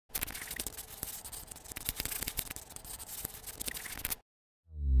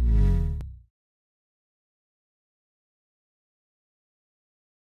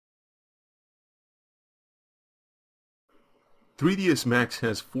3ds Max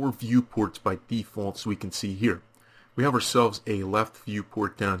has 4 viewports by default, so we can see here. We have ourselves a left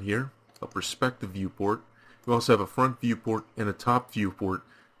viewport down here, a perspective viewport. We also have a front viewport and a top viewport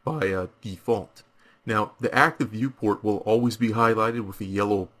by default. Now, the active viewport will always be highlighted with a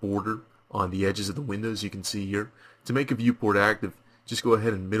yellow border on the edges of the windows, you can see here. To make a viewport active, just go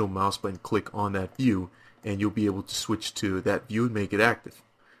ahead and middle mouse button click on that view, and you'll be able to switch to that view and make it active.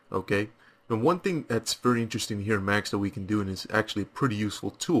 Okay? Now, one thing that's very interesting here in Max that we can do, and is actually a pretty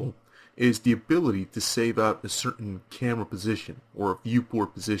useful tool, is the ability to save out a certain camera position, or a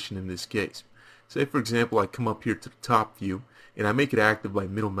viewport position in this case. Say for example I come up here to the top view and I make it active by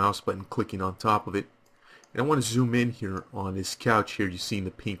middle mouse button clicking on top of it, and I want to zoom in here on this couch here you see in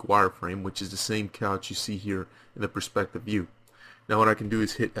the pink wireframe, which is the same couch you see here in the perspective view. Now what I can do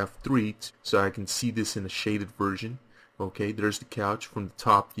is hit F3 so I can see this in a shaded version. Okay, there's the couch from the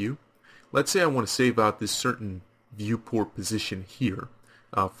top view. Let's say I want to save out this certain viewport position here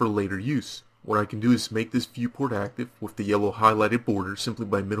for later use. What I can do is make this viewport active with the yellow highlighted border simply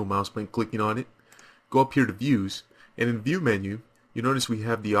by middle mouse button clicking on it. Go up here to Views, and in the View menu, you notice we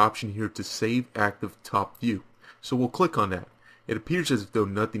have the option here to Save Active Top View. So we'll click on that. It appears as though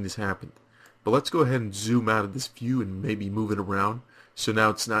nothing has happened. But let's go ahead and zoom out of this view and maybe move it around. So now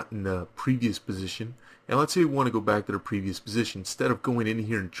it's not in the previous position. And let's say we want to go back to the previous position. Instead of going in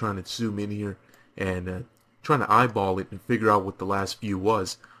here and trying to zoom in here and trying to eyeball it and figure out what the last view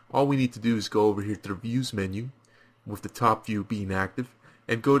was, all we need to do is go over here to the Views menu with the top view being active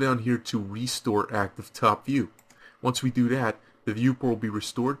and go down here to Restore Active Top View. Once we do that, the viewport will be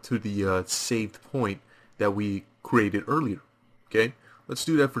restored to the saved point that we created earlier. Okay, let's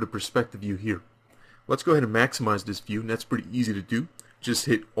do that for the perspective view here. Let's go ahead and maximize this view, and that's pretty easy to do. Just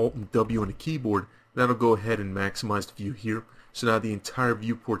hit Alt and W on the keyboard. That'll go ahead and maximize the view here. So now the entire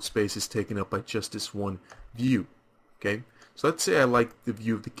viewport space is taken up by just this one view. Okay, so let's say I like the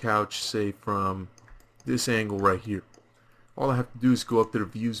view of the couch, say from this angle right here. All I have to do is go up to the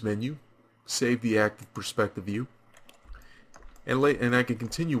Views menu, save the active perspective view, and I can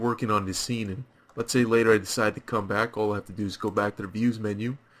continue working on this scene. And let's say later I decide to come back. All I have to do is go back to the Views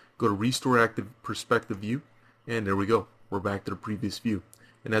menu, go to Restore Active Perspective View, and there we go. We're back to the previous view.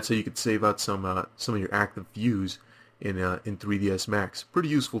 And that's how you can save out some of your active views in 3ds Max. Pretty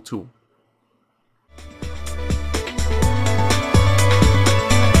useful tool.